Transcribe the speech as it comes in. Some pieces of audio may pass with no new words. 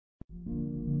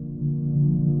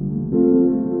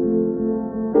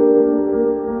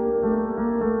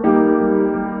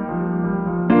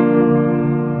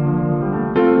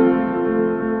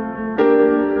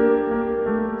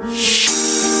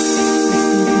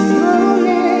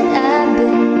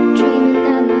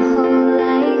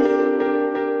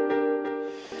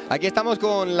Aquí estamos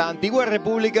con la antigua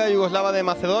República Yugoslava de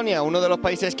Macedonia, uno de los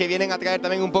países que vienen a traer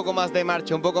también un poco más de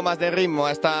marcha, un poco más de ritmo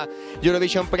a esta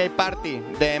Eurovision Pre-Party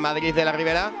de Madrid de la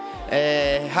Ribera.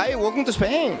 Hi, welcome to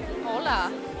Spain. Hola,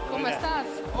 ¿cómo estás?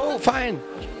 Oh, fine.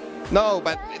 No,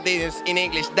 but this is in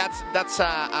English. That's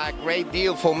a great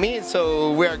deal for me.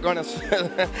 So we are gonna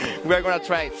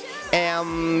try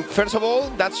it. First of all,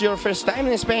 that's your first time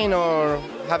in Spain, or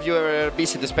have you ever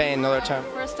visited Spain another time?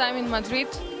 First time in Madrid,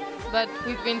 but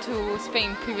we've been to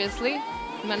Spain previously.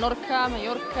 Mallorca,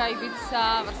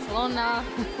 Ibiza, Barcelona.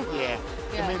 Yeah.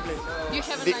 Yeah. You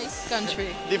have a nice country.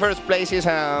 Different places.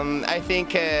 I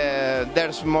think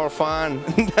there's more fun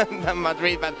than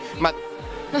Madrid, but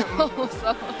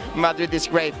Madrid is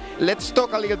great. Let's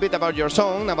talk a little bit about your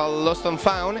song, about Lost and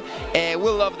Found. We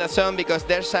love the song because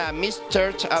there's a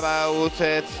mixture about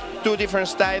two different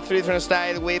styles, three different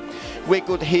styles. We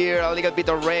could hear a little bit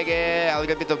of reggae, a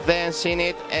little bit of dance in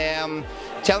it.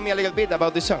 Tell me a little bit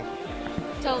about the song.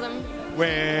 Tell them.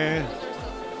 Well,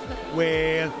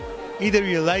 either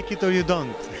you like it or you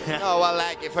don't. No, I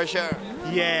like it for sure.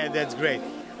 Yeah, that's great.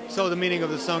 So the meaning of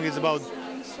the song is about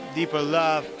deeper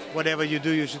love. Whatever you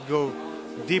do, you should go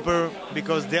deeper,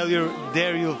 because there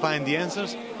you'll find the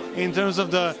answers. In terms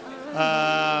of the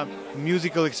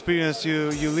musical experience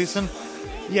you listen,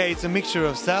 yeah, it's a mixture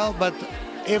of style, but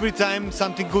every time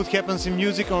something good happens in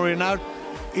music or in art,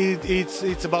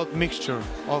 it's about mixture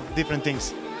of different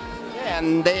things. Yeah,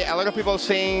 and a lot of people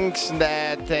think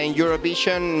that in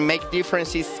Eurovision make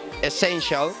difference is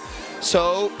essential.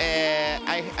 So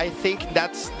I think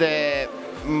that's the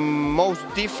most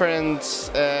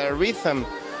different rhythm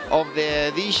of the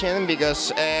edition,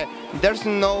 because there's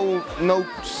no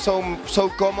so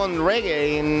common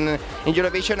reggae in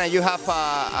Eurovision, and you have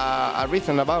a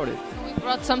rhythm about it. We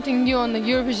brought something new on the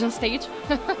Eurovision stage.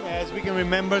 As we can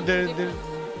remember, the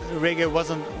reggae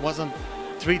wasn't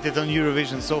treated on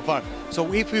Eurovision so far.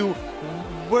 So if we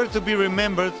were to be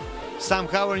remembered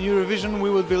somehow in Eurovision, we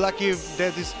would be lucky if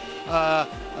that is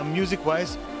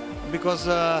music-wise, because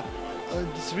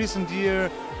this recent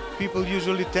year people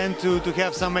usually tend to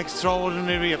have some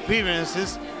extraordinary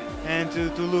appearances and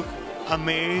to look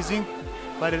amazing,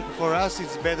 but for us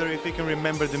it's better if we can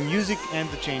remember the music and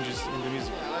the changes in the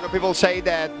music. A lot of people say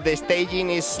that the staging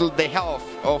is the health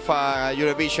of a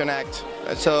Eurovision act,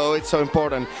 so it's so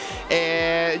important.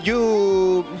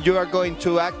 You are going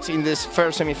to act in this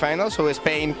first semi-final, so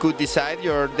Spain could decide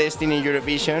your destiny in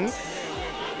Eurovision.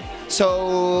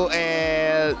 So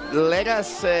let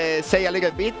us say a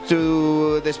little bit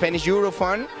to the Spanish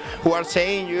Eurofan who are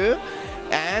saying you,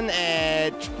 and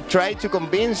try to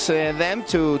convince them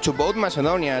to vote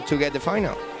Macedonia to get the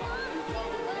final.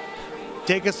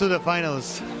 Take us to the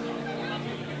finals.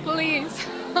 Please.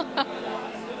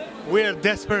 We're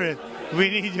desperate. We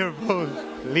need your vote,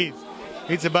 please.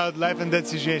 It's about life and death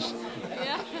situation.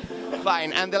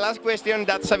 Fine. And the last question,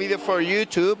 that's a video for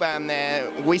YouTube, and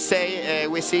we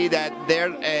see that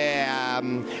there's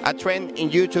a trend in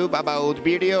YouTube about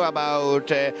video about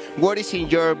what is in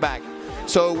your bag.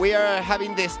 So we are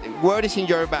having this, what is in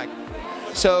your bag?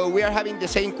 So we are having the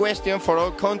same question for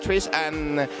all countries,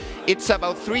 and it's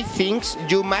about 3 things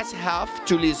you must have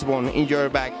to Lisbon in your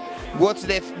bag. What's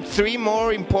the 3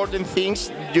 more important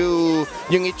things you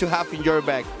need to have in your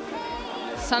bag?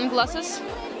 Sunglasses,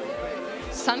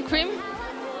 sun cream,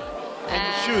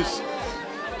 and shoes.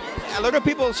 A lot of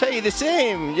people say the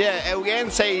same. Yeah,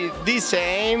 again say the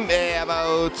same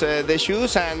about the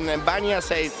shoes, and Vanya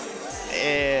says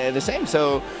the same.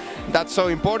 So that's so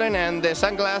important. And the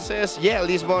sunglasses, yeah,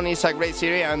 Lisbon is a great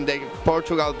city, and the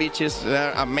Portugal beaches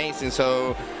are amazing.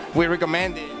 So we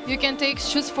recommend it. You can take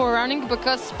shoes for running,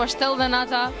 because pastel de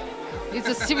nata is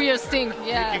a serious thing.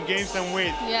 Yeah. You can gain some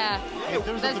weight. Yeah. In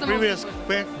terms of the previous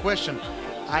question,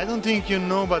 I don't think you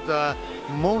know, but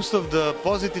most of the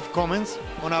positive comments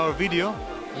on our video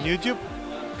on YouTube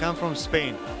come from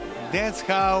Spain. That's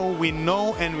how we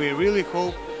know, and we really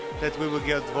hope that we will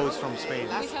get votes from Spain.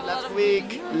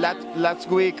 Last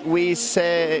week we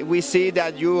see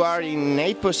that you are in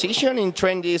 8th position in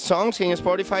trendy songs in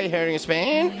Spotify here in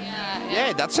Spain.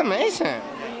 Yeah, that's amazing.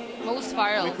 Most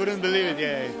viral. We couldn't believe it.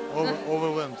 Yeah,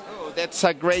 overwhelmed. That's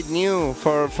a great news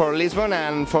for Lisbon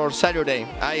and for Saturday.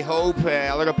 I hope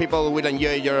a lot of people will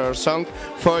enjoy your song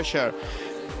for sure.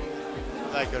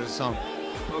 I like your song.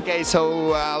 Okay,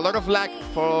 so a lot of luck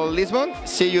for Lisbon.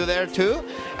 See you there too,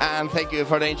 and thank you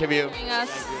for the interview.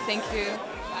 Thank you.